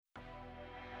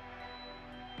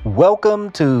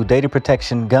Welcome to Data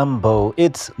Protection Gumbo.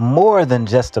 It's more than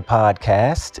just a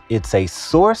podcast, it's a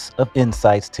source of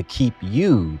insights to keep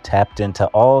you tapped into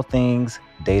all things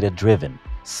data driven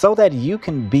so that you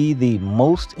can be the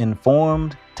most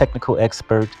informed technical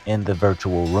expert in the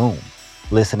virtual room.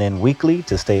 Listen in weekly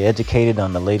to stay educated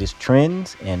on the latest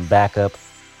trends in backup,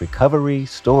 recovery,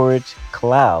 storage,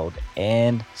 cloud,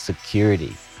 and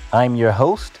security. I'm your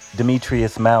host,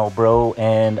 Demetrius Malbro,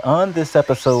 and on this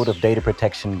episode of Data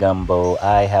Protection Gumbo,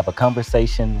 I have a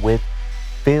conversation with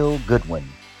Phil Goodwin,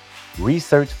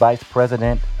 Research Vice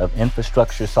President of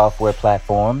Infrastructure Software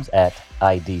Platforms at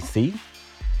IDC.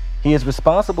 He is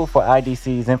responsible for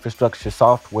IDC's infrastructure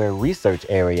software research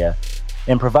area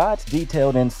and provides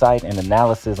detailed insight and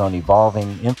analysis on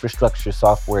evolving infrastructure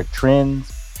software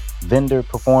trends, vendor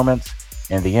performance,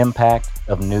 and the impact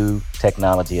of new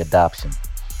technology adoption.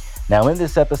 Now, in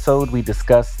this episode, we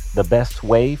discuss the best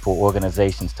way for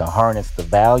organizations to harness the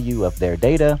value of their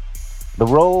data, the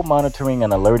role monitoring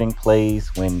and alerting plays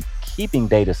when keeping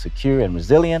data secure and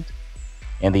resilient,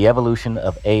 and the evolution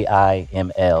of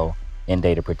AI/ML in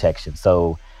data protection.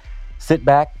 So sit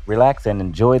back, relax, and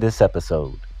enjoy this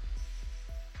episode.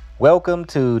 Welcome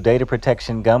to Data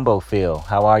Protection Gumbo, Phil.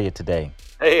 How are you today?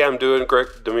 Hey, I'm doing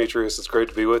great, Demetrius. It's great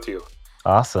to be with you.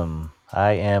 Awesome.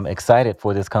 I am excited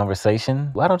for this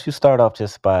conversation. Why don't you start off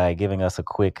just by giving us a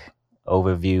quick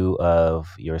overview of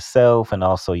yourself and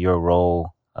also your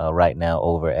role right now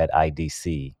over at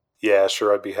IDC? Yeah,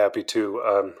 sure. I'd be happy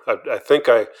to. I think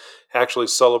I actually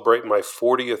celebrate my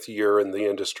 40th year in the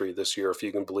industry this year, if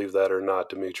you can believe that or not,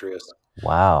 Demetrius.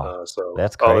 Wow, So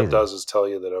that's all it crazy. does is tell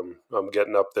you that I'm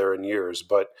getting up there in years.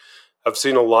 But I've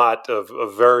seen a lot of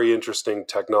very interesting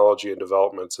technology and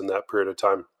developments in that period of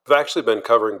time. I've actually been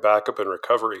covering backup and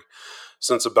recovery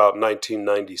since about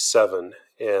 1997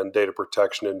 and data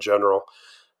protection in general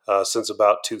since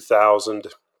about 2000.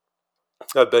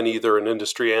 I've been either an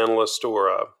industry analyst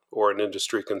or an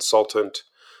industry consultant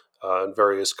in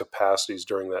various capacities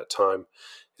during that time.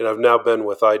 And I've now been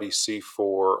with IDC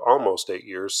for almost 8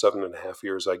 years, 7.5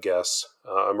 years, I guess.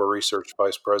 I'm a research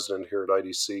vice president here at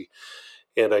IDC,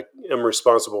 and I am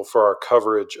responsible for our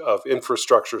coverage of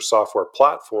infrastructure software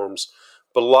platforms.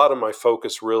 But a lot of my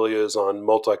focus really is on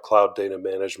multi-cloud data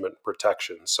management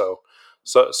protection. So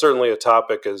certainly a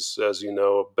topic, as you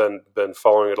know, been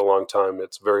following it a long time.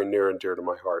 It's very near and dear to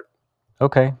my heart.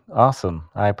 Okay, awesome.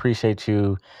 I appreciate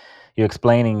you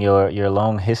explaining your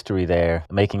long history there,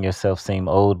 making yourself seem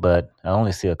old, but I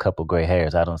only see a couple gray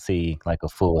hairs. I don't see like a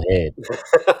full head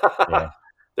there.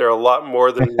 There are a lot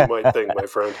more than you might think, my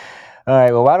friend. All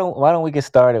right. Well, why don't we get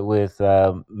started with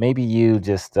maybe you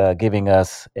just giving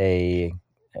us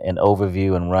an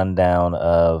overview and rundown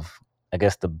of, I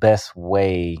guess, the best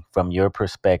way from your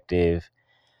perspective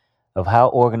of how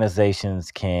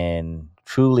organizations can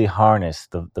truly harness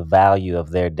the value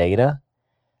of their data,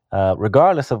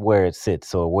 regardless of where it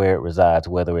sits or where it resides,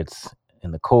 whether it's in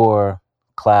the core,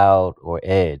 cloud, or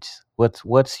edge.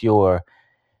 What's your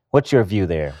view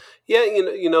there? Yeah,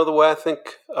 you know the way I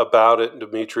think about it,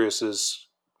 Demetrius, is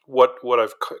what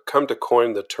I've come to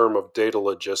coin the term of data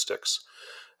logistics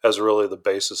as really the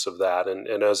basis of that. And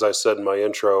as I said in my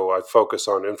intro, I focus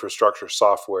on infrastructure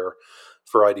software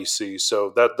for IDC.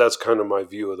 So that's kind of my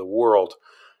view of the world.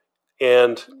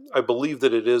 And I believe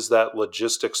that it is that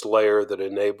logistics layer that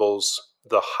enables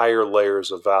the higher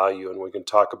layers of value. And we can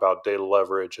talk about data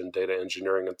leverage and data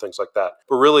engineering and things like that.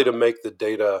 But really to make the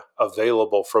data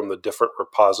available from the different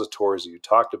repositories that you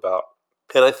talked about.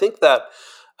 And I think that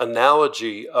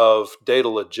analogy of data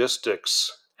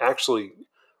logistics actually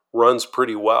runs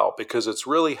pretty well because it's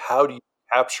really how do you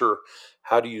capture,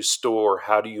 how do you store,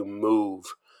 how do you move,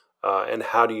 and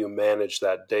how do you manage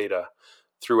that data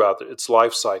throughout its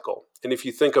life cycle. And if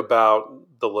you think about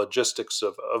the logistics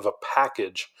of a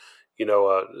package, you know,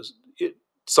 a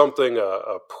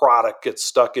product gets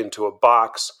stuck into a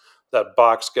box. That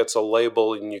box gets a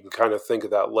label, and you can kind of think of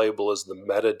that label as the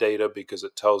metadata because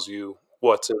it tells you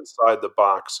what's inside the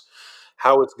box.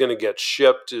 How it's going to get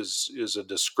shipped is a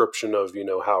description of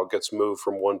how it gets moved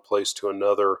from one place to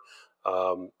another.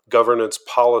 Governance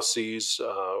policies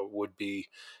would be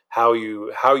how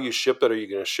you ship it. Are you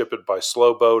going to ship it by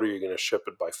slow boat? Are you going to ship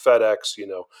it by FedEx?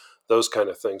 Those kind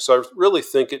of things. So I really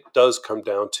think it does come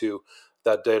down to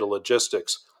that data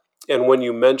logistics. And when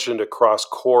you mentioned across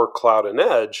core, cloud, and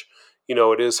edge,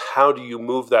 it is how do you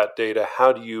move that data?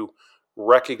 How do you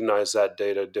recognize that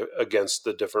data against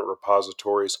the different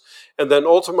repositories? And then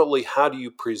ultimately, how do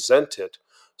you present it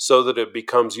so that it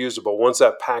becomes usable? Once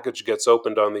that package gets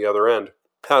opened on the other end,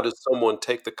 how does someone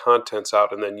take the contents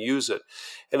out and then use it?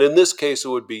 And in this case, it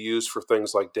would be used for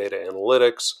things like data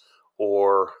analytics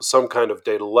or some kind of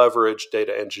data leverage,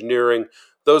 data engineering.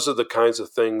 Those are the kinds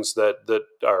of things that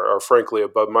are frankly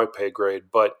above my pay grade,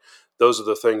 but those are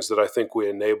the things that I think we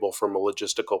enable from a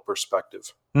logistical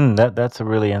perspective. That's a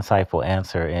really insightful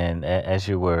answer. And as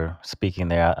you were speaking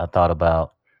there, I thought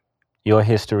about your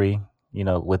history,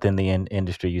 within the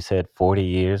industry. You said 40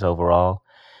 years overall.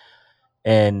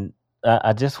 And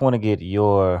I just want to get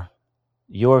your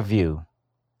view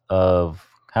of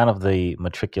kind of the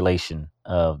matriculation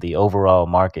of the overall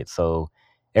market. So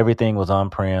everything was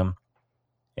on-prem,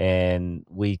 and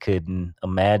we couldn't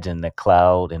imagine the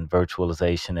cloud and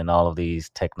virtualization and all of these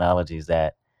technologies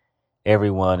that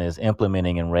everyone is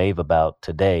implementing and rave about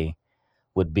today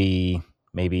would be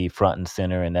maybe front and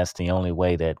center, and that's the only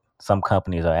way that some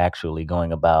companies are actually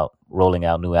going about rolling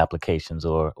out new applications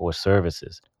or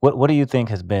services. What do you think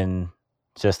has been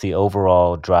just the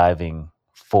overall driving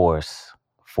force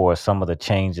for some of the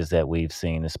changes that we've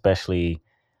seen, especially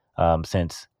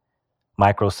since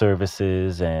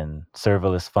microservices and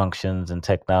serverless functions and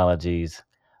technologies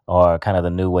are kind of the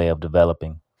new way of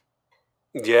developing?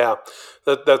 Yeah,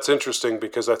 that's interesting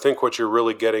because I think what you're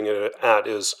really getting at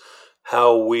is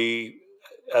how we,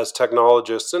 as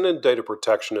technologists and in data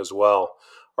protection as well,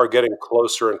 are getting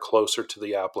closer and closer to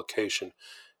the application.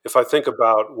 If I think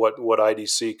about what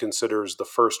IDC considers the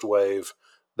first wave,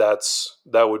 that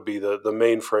would be the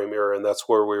mainframe era, and that's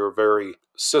where we were very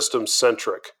system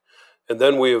centric. And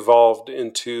then we evolved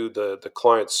into the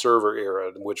client server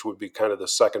era, which would be kind of the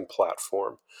second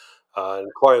platform. And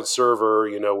client server,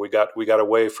 we got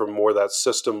away from more that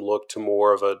system look to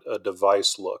more of a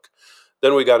device look.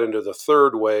 Then we got into the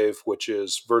third wave, which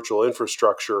is virtual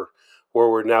infrastructure, where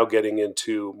we're now getting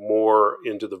into more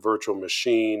into the virtual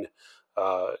machine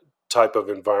uh, type of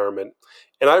environment.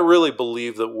 And I really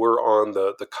believe that we're on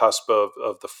the cusp of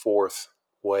the fourth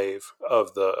wave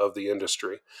of the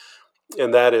industry.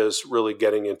 And that is really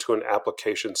getting into an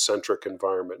application centric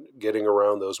environment, getting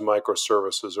around those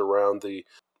microservices, around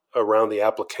the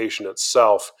application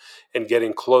itself, and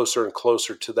getting closer and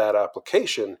closer to that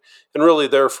application, and really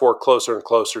therefore closer and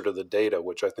closer to the data,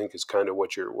 which I think is kind of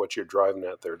what you're driving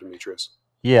at there, Demetrius.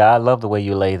 Yeah, I love the way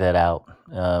you lay that out.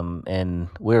 And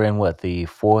we're in what, the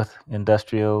fourth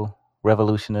industrial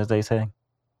revolution, as they say,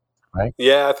 right?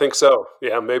 Yeah, I think so.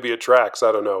 Yeah, maybe it tracks.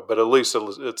 I don't know, but at least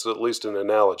it's at least an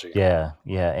analogy. Yeah,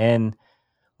 yeah. And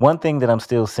one thing that I'm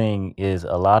still seeing is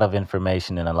a lot of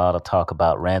information and a lot of talk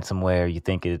about ransomware. You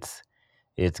think it's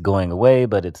going away,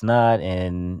 but it's not.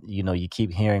 And you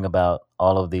keep hearing about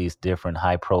all of these different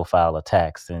high profile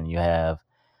attacks, and you have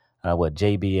what,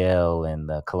 JBL and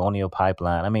the Colonial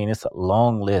Pipeline. I mean, it's a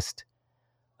long list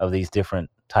of these different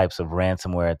types of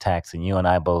ransomware attacks, and you and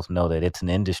I both know that it's an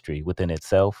industry within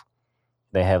itself.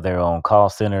 They have their own call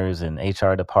centers and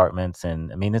HR departments,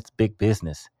 and I mean, it's big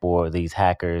business for these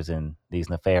hackers and these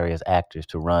nefarious actors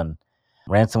to run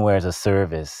ransomware as a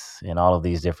service and all of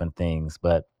these different things.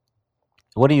 But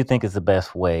what do you think is the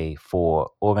best way for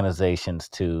organizations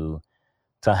to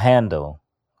handle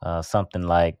something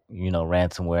like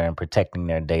ransomware and protecting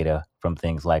their data from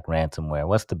things like ransomware?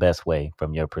 What's the best way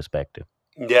from your perspective?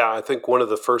 Yeah, I think one of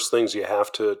the first things you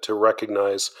have to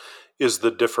recognize is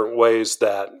the different ways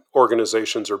that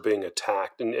organizations are being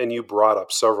attacked. And you brought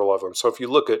up several of them. So if you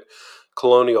look at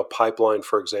Colonial Pipeline,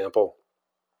 for example,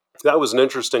 that was an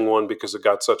interesting one because it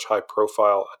got such high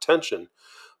profile attention,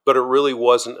 but it really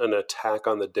wasn't an attack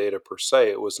on the data per se.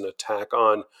 It was an attack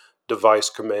on device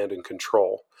command and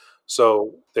control.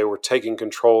 So they were taking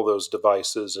control of those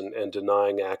devices and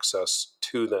denying access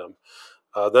to them.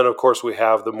 Then, of course, we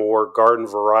have the more garden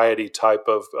variety type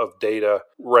of data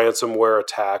ransomware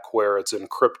attack where it's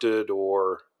encrypted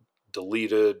or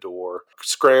deleted or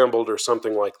scrambled or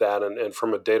something like that. And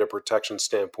from a data protection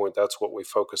standpoint, that's what we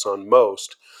focus on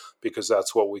most because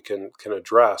that's what we can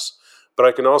address. But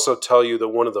I can also tell you that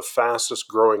one of the fastest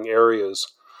growing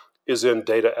areas is in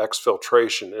data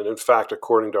exfiltration. And in fact,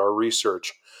 according to our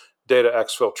research, data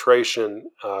exfiltration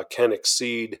can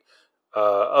exceed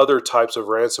other types of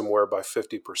ransomware by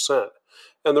 50%.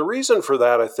 And the reason for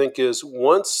that, I think, is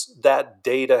once that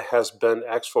data has been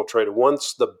exfiltrated,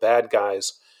 once the bad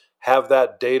guys have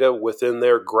that data within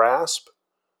their grasp,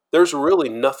 there's really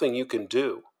nothing you can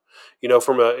do.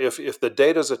 If the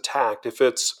data is attacked, if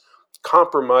it's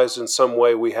compromised in some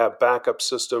way, we have backup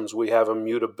systems, we have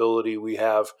immutability, we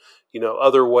have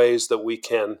other ways that we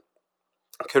can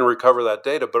recover that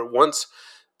data. But once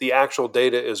the actual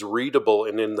data is readable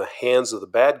and in the hands of the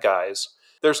bad guys,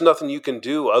 there's nothing you can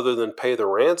do other than pay the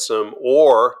ransom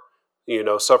or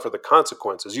suffer the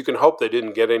consequences. You can hope they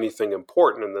didn't get anything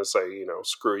important and then say,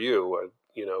 screw you,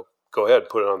 go ahead,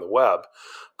 put it on the web.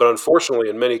 But unfortunately,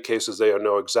 in many cases, they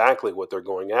know exactly what they're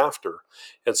going after.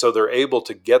 And so they're able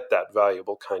to get that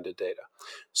valuable kind of data.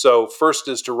 So first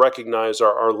is to recognize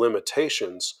our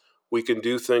limitations. We can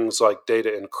do things like data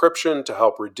encryption to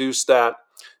help reduce that,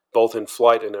 both in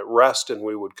flight and at rest, and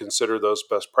we would consider those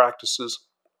best practices.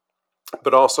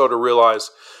 But also to realize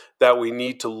that we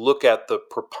need to look at the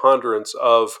preponderance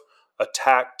of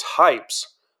attack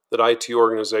types that IT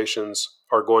organizations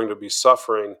are going to be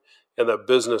suffering and that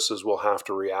businesses will have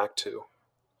to react to.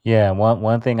 Yeah,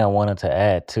 one thing I wanted to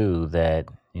add too, that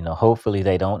hopefully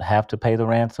they don't have to pay the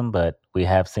ransom, but we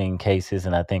have seen cases,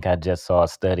 and I think I just saw a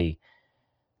study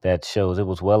that shows it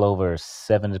was well over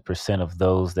 70% of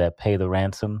those that pay the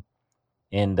ransom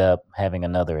end up having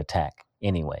another attack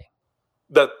anyway.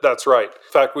 That's right.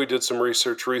 In fact, we did some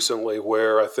research recently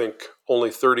where I think only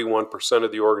 31%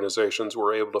 of the organizations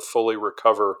were able to fully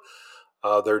recover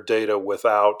their data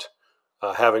without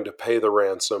having to pay the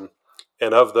ransom.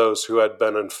 And of those who had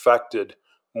been infected,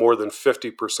 more than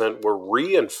 50% were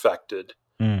reinfected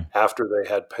after they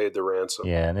had paid the ransom.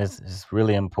 Yeah, and it's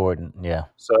really important. Yeah.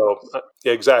 So,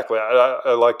 exactly.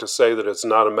 I like to say that it's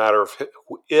not a matter of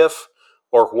if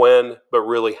or when, but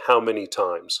really how many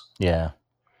times. Yeah.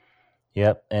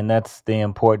 Yep. And that's the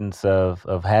importance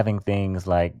of having things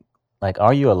like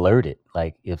are you alerted?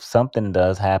 Like if something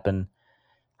does happen,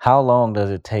 how long does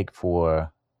it take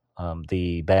for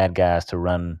the bad guys to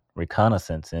run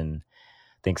reconnaissance? And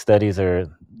I think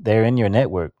they're in your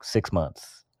network 6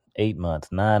 months, 8 months,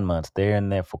 9 months. They're in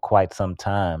there for quite some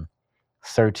time,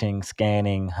 searching,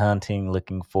 scanning, hunting,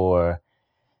 looking for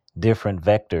different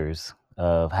vectors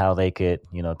of how they could,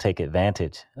 take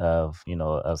advantage of,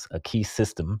 a key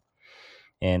system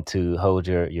and to hold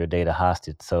your data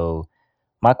hostage. So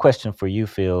my question for you,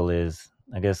 Phil, is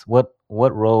I guess what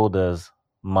role does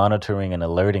monitoring and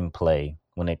alerting play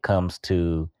when it comes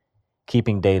to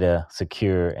keeping data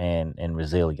secure and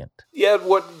resilient? Yeah,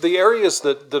 what the areas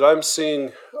that I'm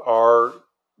seeing are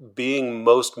being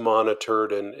most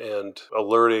monitored and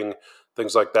alerting,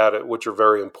 things like that, which are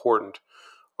very important,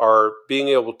 are being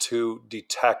able to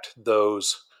detect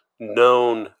those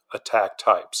known attack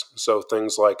types. So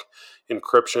things like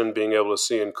encryption, being able to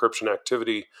see encryption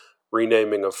activity,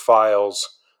 renaming of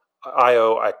files,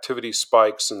 IO activity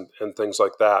spikes, and things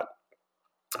like that.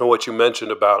 And what you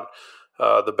mentioned about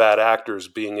the bad actors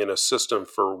being in a system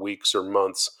for weeks or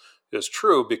months is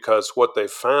true, because what they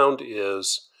found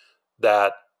is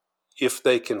that if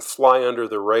they can fly under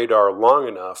the radar long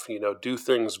enough, do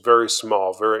things very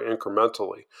small, very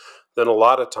incrementally, then a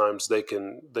lot of times they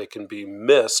can be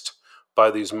missed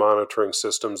by these monitoring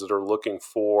systems that are looking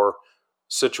for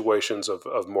situations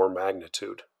of more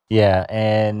magnitude. Yeah,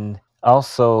 and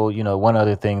also, one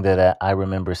other thing that I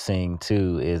remember seeing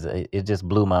too is it just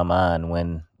blew my mind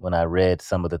when I read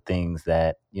some of the things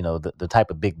that the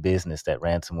type of big business that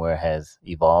ransomware has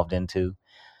evolved into.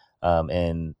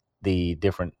 And they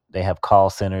have call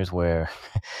centers where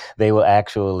they will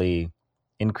actually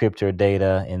encrypt your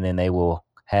data, and then they will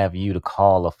have you to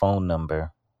call a phone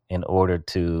number in order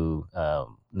to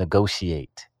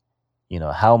negotiate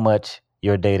how much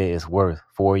your data is worth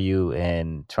for you,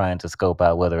 and trying to scope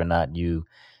out whether or not you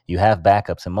have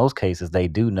backups. In most cases they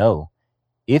do know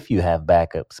if you have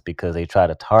backups, because they try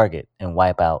to target and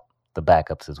wipe out the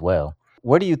backups as well.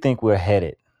 Where do you think we're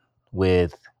headed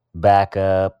with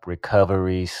backup,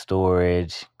 recovery,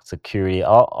 storage, security?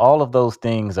 All of those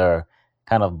things are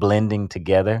kind of blending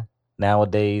together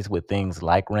nowadays with things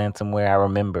like ransomware. I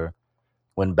remember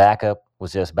when backup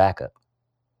was just backup,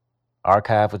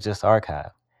 archive was just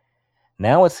archive.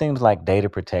 Now it seems like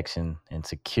data protection and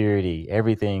security,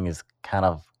 everything is kind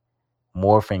of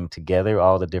morphing together.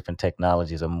 All the different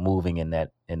technologies are moving in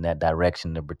that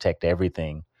direction to protect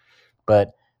everything.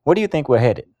 But where do you think we're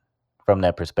headed from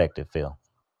that perspective, Phil?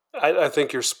 I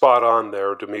think you're spot on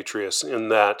there, Demetrius, in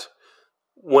that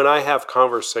when I have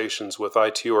conversations with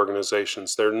IT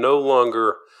organizations, they're no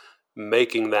longer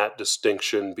making that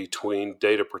distinction between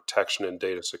data protection and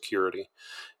data security.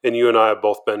 And you and I have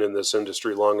both been in this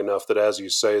industry long enough that, as you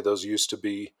say, those used to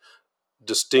be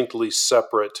distinctly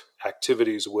separate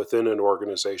activities within an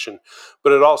organization.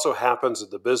 But it also happens at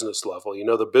the business level.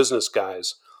 The business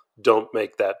guys don't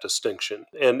make that distinction.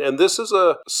 And this is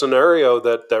a scenario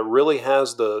that really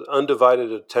has the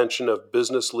undivided attention of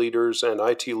business leaders and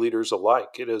IT leaders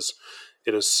alike. It is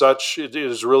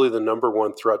really the number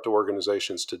one threat to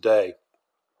organizations today.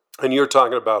 And you're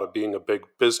talking about it being a big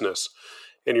business,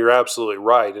 and you're absolutely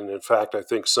right. And in fact, I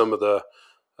think some of the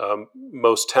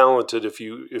most talented, if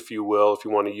you will, if you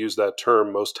want to use that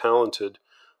term, most talented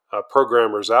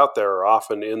programmers out there are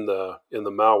often in the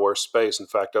malware space. In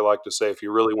fact, I like to say if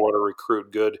you really want to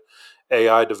recruit good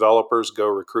AI developers, go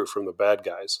recruit from the bad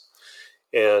guys.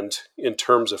 And in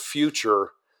terms of future,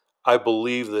 I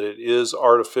believe that it is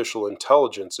artificial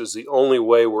intelligence is the only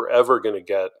way we're ever going to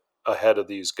get ahead of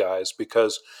these guys,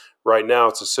 because right now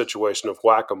it's a situation of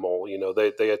whack-a-mole.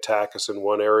 They attack us in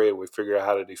one area, we figure out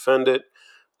how to defend it.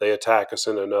 They attack us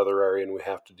in another area and we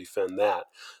have to defend that.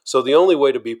 So the only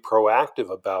way to be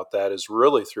proactive about that is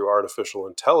really through artificial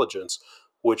intelligence,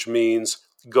 which means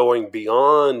going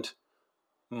beyond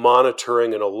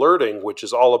monitoring and alerting, which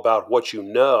is all about what you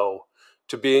know,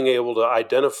 to being able to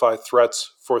identify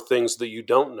threats for things that you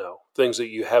don't know, things that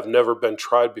you have never been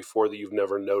tried before, that you've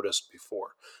never noticed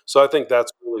before. So I think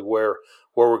that's really where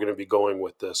we're going to be going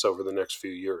with this over the next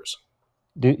few years.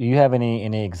 Do you have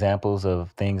any examples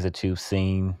of things that you've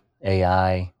seen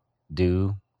AI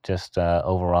do just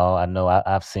overall? I know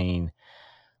I've seen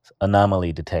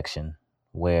anomaly detection,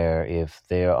 where if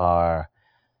there are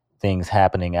things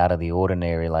happening out of the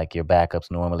ordinary, like your backups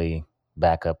normally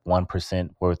back up 1%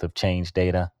 worth of change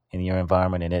data in your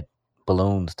environment and it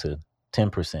balloons to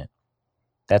 10%.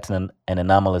 That's an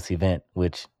anomalous event,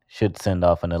 which should send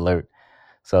off an alert.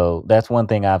 So that's one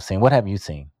thing I've seen. What have you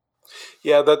seen?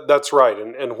 Yeah, that's right.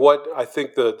 And what I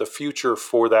think the future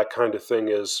for that kind of thing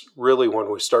is really when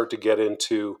we start to get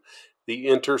into the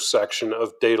intersection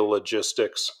of data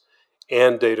logistics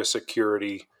and data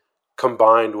security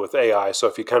combined with AI. So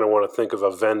if you kind of want to think of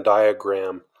a Venn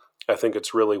diagram, I think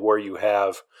it's really where you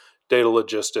have data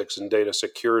logistics and data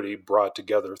security brought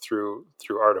together through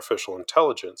artificial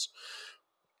intelligence.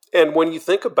 And when you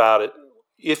think about it,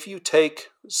 if you take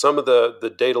some of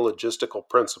the data logistical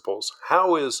principles,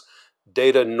 how is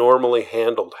data normally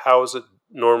handled? How is it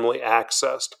normally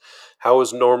accessed? How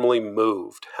is it normally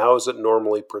moved? How is it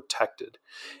normally protected?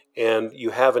 And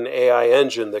you have an AI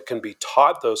engine that can be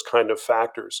taught those kind of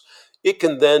factors. It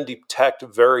can then detect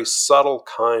very subtle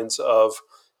kinds of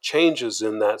changes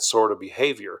in that sort of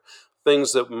behavior,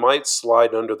 things that might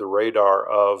slide under the radar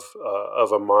of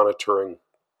a monitoring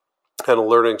and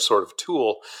alerting sort of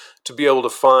tool, to be able to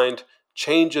find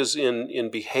changes in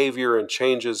behavior and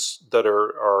changes that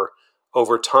are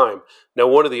over time. Now,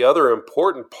 one of the other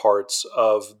important parts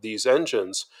of these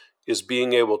engines is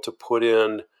being able to put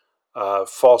in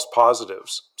false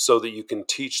positives, so that you can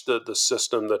teach the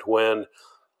system that when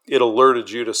it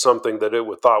alerted you to something that it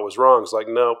thought was wrong, it's like,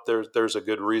 nope, there's a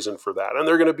good reason for that. And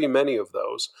there are going to be many of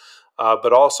those.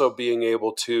 But also being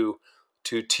able to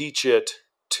teach it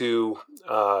to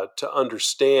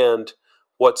understand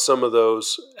what some of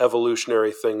those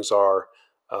evolutionary things are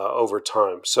over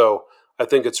time. So I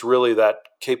think it's really that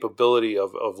capability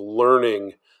of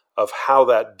learning of how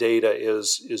that data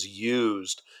is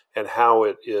used and how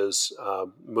it is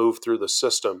moved through the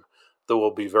system that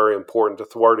will be very important to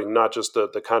thwarting not just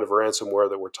the kind of ransomware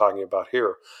that we're talking about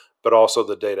here, but also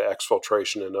the data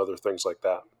exfiltration and other things like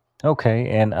that. Okay,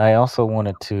 and I also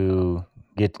wanted to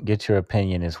get your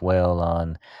opinion as well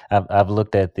on. I've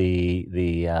looked at the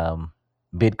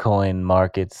Bitcoin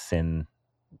markets, and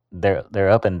they're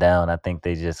up and down. I think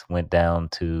they just went down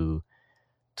to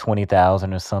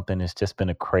 20,000 or something. It's just been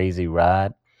a crazy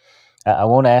ride. I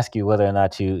won't ask you whether or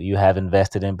not you have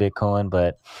invested in Bitcoin,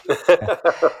 but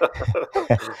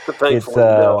it's Thankfully,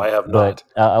 no, I have but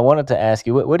not. I wanted to ask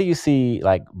you, what do you see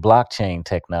like blockchain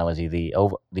technology,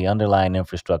 the underlying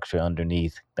infrastructure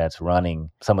underneath that's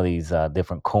running some of these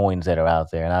different coins that are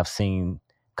out there? And I've seen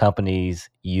companies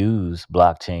use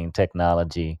blockchain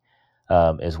technology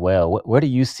as well. Where do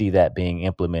you see that being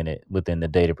implemented within the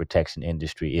data protection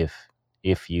industry,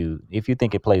 if you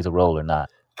think it plays a role or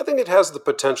not? I think it has the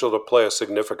potential to play a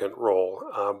significant role.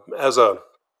 As a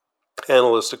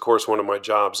analyst, of course, one of my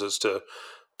jobs is to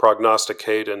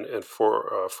prognosticate and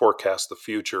forecast the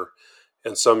future.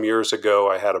 And some years ago,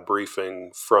 I had a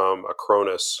briefing from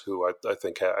Acronis, who I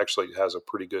think actually has a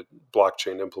pretty good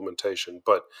blockchain implementation.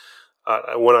 But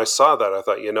when I saw that, I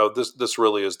thought, this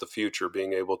really is the future: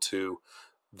 being able to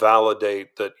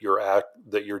validate that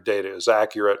your data is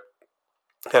accurate,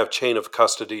 have chain of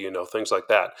custody, things like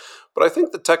that. But I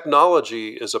think the technology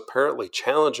is apparently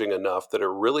challenging enough that it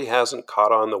really hasn't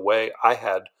caught on the way I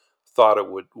had thought it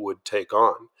would take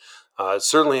on. It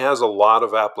certainly has a lot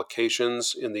of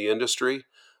applications in the industry,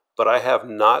 but I have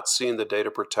not seen the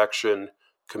data protection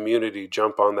community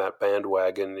jump on that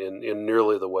bandwagon in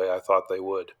nearly the way I thought they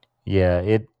would. Yeah,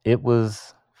 it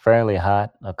was fairly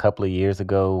hot a couple of years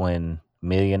ago when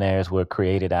millionaires were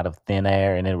created out of thin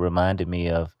air, and it reminded me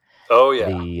of Oh, yeah.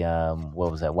 the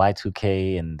what was that,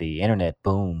 Y2K and the internet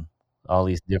boom. All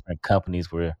these different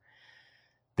companies were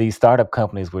these startup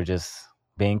companies were just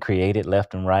being created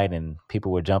left and right, and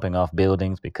people were jumping off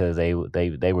buildings because they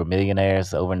were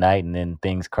millionaires overnight, and then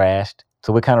things crashed.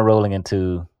 So we're kind of rolling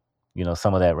into,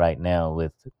 some of that right now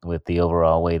with the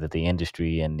overall way that the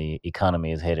industry and the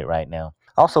economy is headed right now.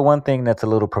 Also, one thing that's a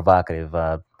little provocative: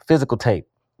 physical tape.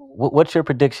 What's your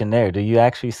prediction there? Do you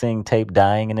actually see tape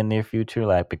dying in the near future?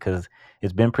 Like, because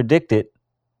it's been predicted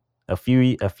a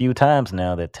few times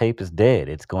now that tape is dead.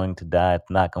 It's going to die. It's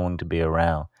not going to be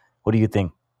around. What do you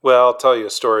think? Well, I'll tell you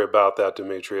a story about that,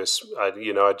 Demetrius. I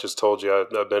just told you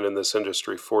I've been in this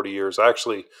industry 40 years.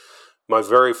 Actually, my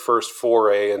very first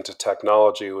foray into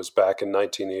technology was back in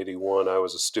 1981. I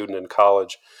was a student in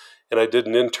college, and I did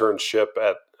an internship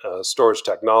at Storage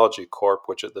Technology Corp,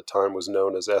 which at the time was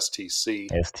known as STC.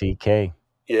 STK.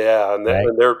 Yeah, Right?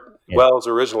 and they're Yeah. well, it was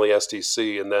originally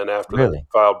STC, and then after they Really?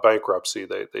 filed bankruptcy,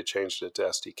 they changed it to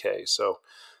STK. So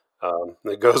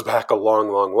it goes back a long,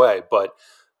 long way. But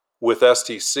with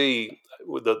STC,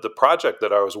 the project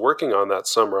that I was working on that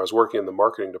summer, I was working in the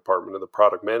marketing department of the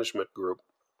product management group,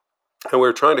 and we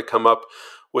were trying to come up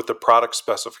with the product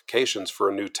specifications for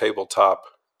a new tabletop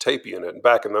tape unit. And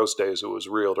back in those days, it was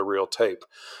reel-to-reel tape.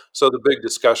 So the big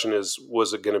discussion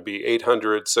was it going to be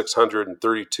 800, 600, and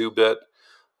 32-bit,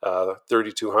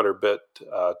 3200-bit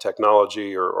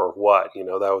technology or what?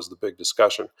 That was the big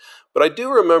discussion. But I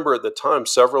do remember at the time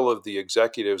several of the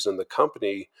executives in the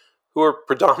company who are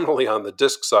predominantly on the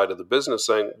disk side of the business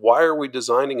saying, why are we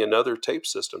designing another tape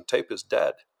system? Tape is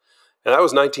dead. And that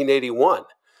was 1981.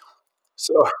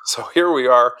 So here we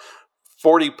are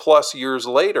 40 plus years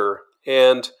later,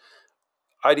 and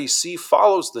IDC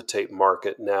follows the tape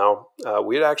market now.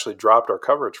 We had actually dropped our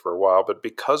coverage for a while, but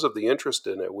because of the interest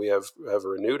in it, we have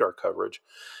renewed our coverage.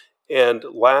 And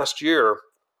last year,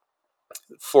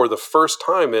 for the first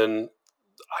time in,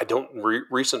 I don't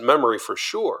recent memory for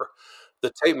sure,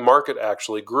 the tape market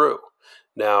actually grew.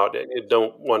 Now, I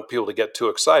don't want people to get too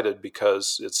excited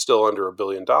because it's still under $1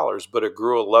 billion, but it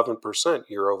grew 11%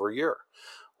 year over year,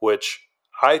 which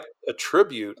I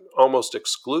attribute almost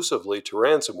exclusively to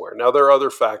ransomware. Now, there are other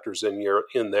factors in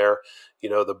there,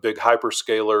 the big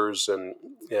hyperscalers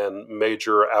and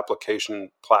major application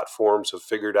platforms have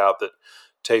figured out that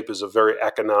tape is a very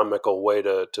economical way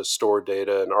to store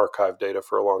data and archive data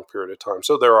for a long period of time.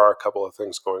 So there are a couple of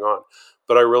things going on.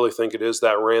 But I really think it is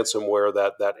that ransomware,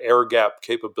 that air gap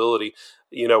capability.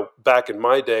 Back in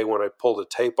my day when I pulled a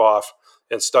tape off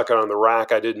and stuck it on the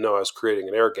rack, I didn't know I was creating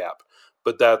an air gap.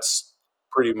 But that's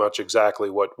pretty much exactly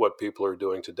what people are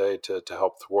doing today to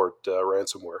help thwart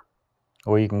ransomware.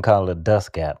 Or you can call it a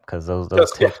dust gap, because those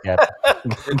Just, tapes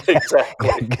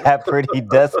exactly. got pretty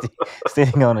dusty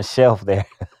sitting on a shelf there.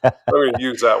 I'm going to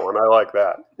use that one. I like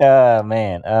that.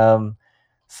 Man.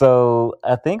 So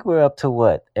I think we're up to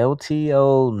what,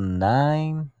 LTO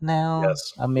 9 now?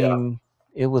 Yes. I mean,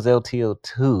 it was LTO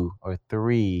 2 or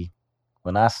 3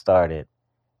 when I started,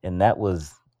 and that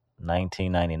was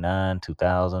 1999,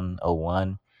 2000,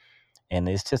 01. And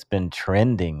it's just been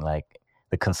trending, like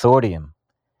the consortium,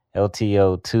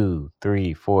 LTO 2,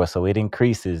 3, 4. So it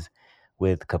increases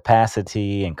with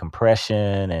capacity and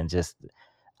compression, and just,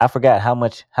 I forgot how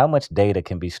much data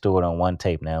can be stored on one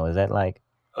tape now. Is that like?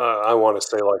 I want to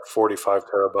say like 45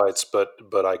 terabytes,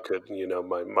 but I could,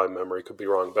 my memory could be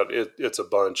wrong, but it's a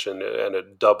bunch, and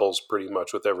it doubles pretty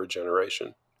much with every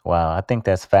generation. Wow, I think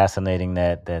that's fascinating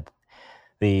that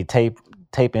the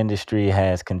tape industry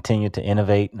has continued to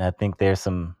innovate, and I think there's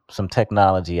some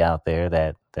technology out there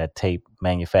that tape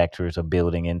manufacturers are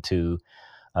building into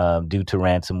due to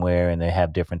ransomware, and they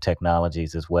have different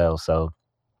technologies as well. So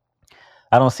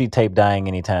I don't see tape dying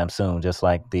anytime soon. Just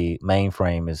like the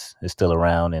mainframe is still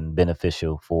around and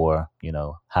beneficial for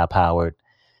high powered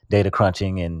data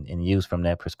crunching and use from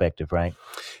that perspective, right?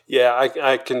 Yeah,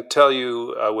 I can tell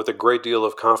you with a great deal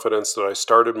of confidence that I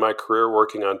started my career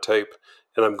working on tape,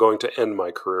 and I'm going to end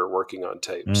my career working on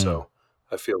tape. So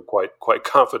I feel quite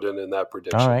confident in that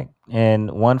prediction. All right.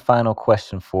 And one final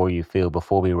question for you, Phil,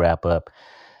 before we wrap up.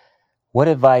 What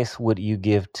advice would you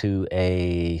give to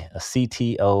a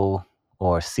CTO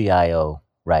or CIO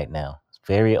right now? It's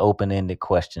a very open-ended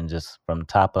question, just from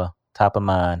top of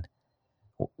mind.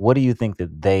 What do you think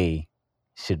that they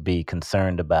should be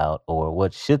concerned about, or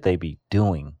what should they be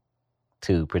doing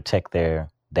to protect their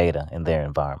data in their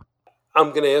environment? I'm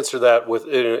going to answer that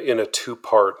in a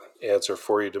two-part answer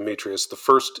for you, Demetrius. The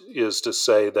first is to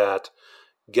say that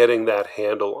getting that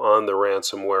handle on the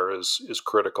ransomware is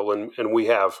critical. And we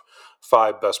have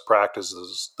 5 best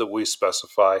practices that we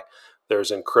specify.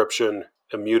 There's encryption,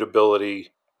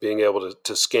 immutability, being able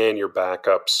to scan your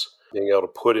backups, being able to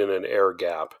put in an air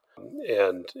gap,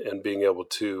 and being able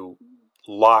to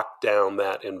lock down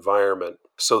that environment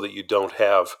so that you don't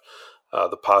have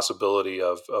the possibility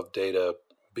of data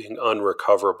being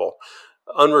unrecoverable.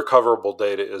 Unrecoverable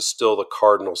data is still the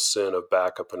cardinal sin of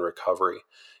backup and recovery.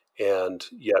 And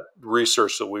yet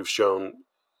research that we've shown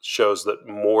shows that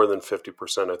more than 50%,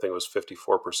 I think it was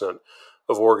 54%,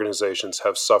 of organizations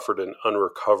have suffered an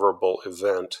unrecoverable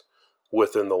event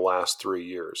within the last 3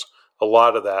 years. A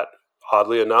lot of that,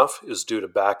 oddly enough, is due to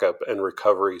backup and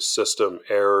recovery system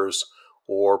errors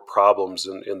or problems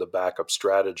in the backup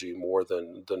strategy more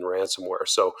than ransomware.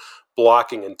 So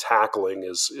blocking and tackling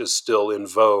is still in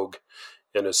vogue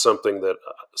and is something that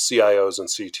CIOs and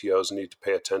CTOs need to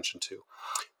pay attention to.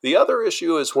 The other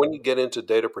issue is when you get into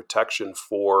data protection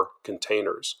for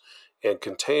containers. And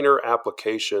container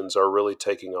applications are really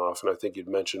taking off. And I think you'd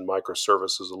mentioned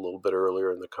microservices a little bit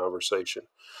earlier in the conversation.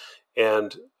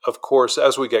 And of course,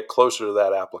 as we get closer to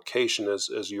that application,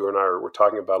 as you and I were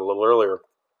talking about a little earlier,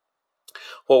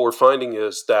 what we're finding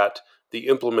is that the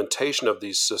implementation of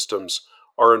these systems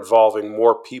are involving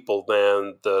more people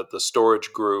than the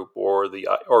storage group or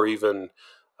even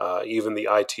the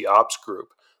IT ops group,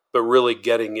 but really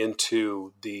getting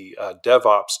into the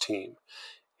DevOps team.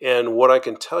 And what I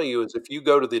can tell you is if you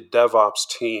go to the DevOps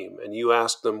team and you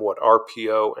ask them what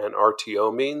RPO and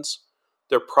RTO means,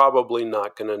 they're probably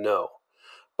not going to know.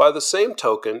 By the same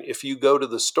token, if you go to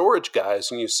the storage guys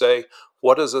and you say,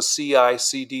 what is a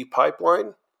CI/CD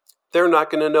pipeline? They're not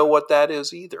going to know what that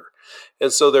is either.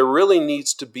 And so there really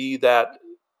needs to be that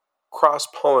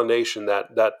cross-pollination,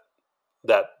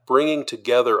 that bringing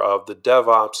together of the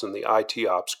DevOps and the IT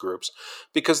ops groups,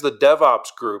 because the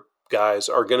DevOps group guys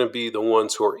are going to be the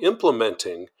ones who are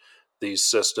implementing these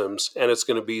systems, and it's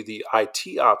going to be the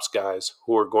IT ops guys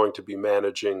who are going to be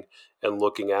managing and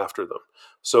looking after them.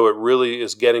 So it really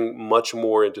is getting much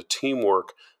more into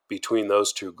teamwork between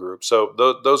those two groups. So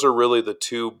those are really the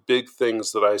two big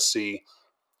things that I see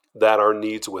that are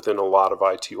needs within a lot of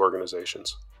IT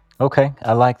organizations. Okay,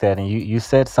 I like that. And you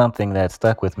said something that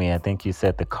stuck with me. I think you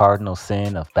said the cardinal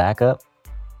sin of backup.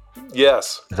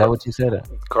 Yes. Is that what you said?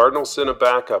 Cardinal sin of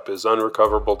backup is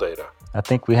unrecoverable data. I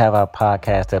think we have our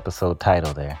podcast episode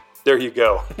title there. There you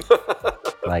go.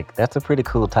 Like, that's a pretty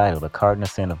cool title, the cardinal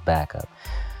sin of backup.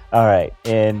 All right.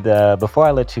 And before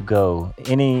I let you go,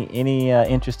 any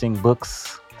interesting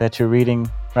books that you're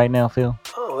reading right now, Phil?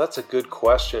 Oh, that's a good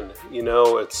question. You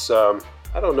know, it's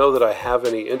I don't know that I have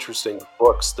any interesting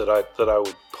books that I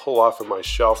would pull off of my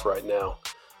shelf right now.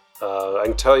 I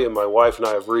can tell you, my wife and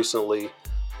I have recently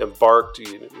embarked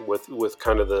with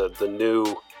kind of the new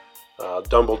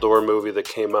Dumbledore movie that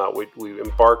came out. We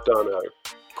embarked on a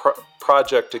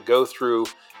project to go through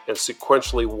and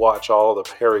sequentially watch all of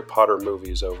the Harry Potter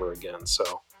movies over again.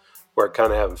 So we're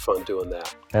kind of having fun doing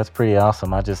that. That's pretty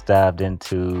awesome. I just dived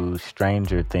into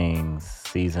Stranger Things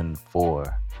season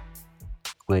 4,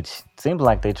 which seems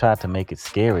like they tried to make it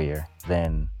scarier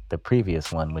than the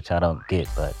previous one, which I don't get,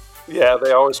 but yeah,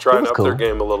 they always try and up cool. their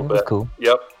game a little bit. Cool.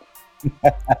 Yep.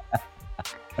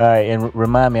 All right, and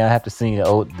remind me, I have to see the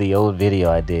old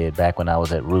video I did back when I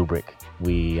was at Rubrik.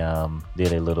 We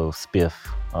did a little spiff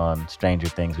on Stranger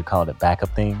Things. We called it Backup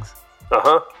Things.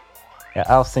 Yeah,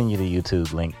 I'll send you the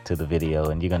YouTube link to the video,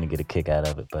 and you're going to get a kick out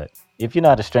of it. But if you're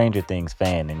not a Stranger Things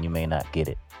fan, then you may not get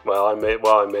it. Well,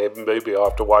 maybe I'll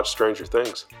have to watch Stranger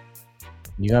Things.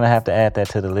 You're going to have to add that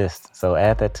to the list. So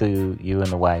add that to you and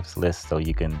the wife's list so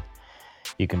you can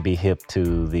be hip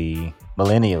to the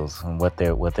millennials and what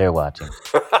they're watching.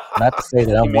 Not to say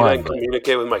that I'm one. I can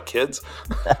communicate with my kids?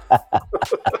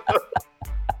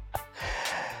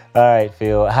 All right,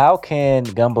 Phil. How can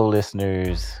Gumbo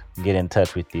listeners get in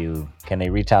touch with you? Can they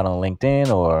reach out on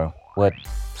LinkedIn, or what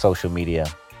social media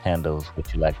handles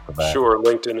would you like to provide? Sure,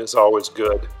 LinkedIn is always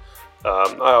good.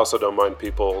 I also don't mind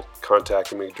people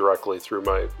contacting me directly through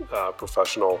my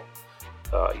professional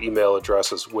email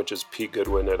addresses, which is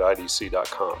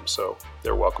pgoodwin@idc.com. So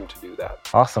they're welcome to do that.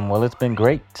 Awesome. Well, it's been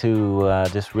great to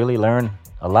just really learn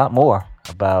a lot more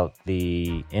about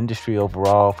the industry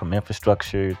overall, from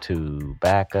infrastructure to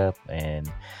backup and,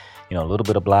 a little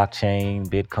bit of blockchain,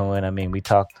 Bitcoin. I mean, we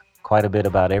talked quite a bit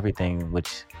about everything,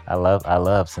 which I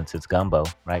love since it's Gumbo,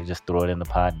 right? Just throw it in the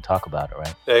pod and talk about it,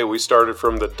 right? Hey, we started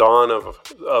from the dawn of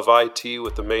IT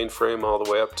with the mainframe all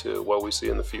the way up to what we see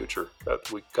in the future.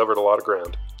 We covered a lot of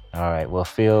ground. All right. Well,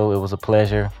 Phil, it was a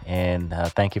pleasure, and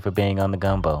thank you for being on the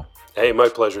Gumbo. Hey, my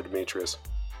pleasure, Demetrius.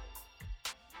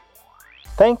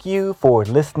 Thank you for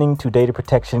listening to Data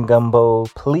Protection Gumbo.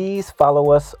 Please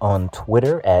follow us on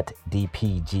Twitter at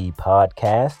DPG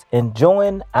Podcast and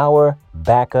join our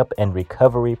Backup and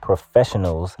Recovery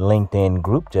Professionals LinkedIn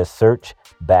group. Just search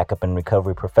Backup and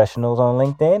Recovery Professionals on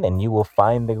LinkedIn and you will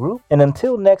find the group. And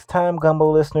until next time,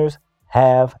 Gumbo listeners,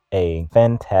 have a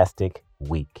fantastic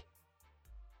week.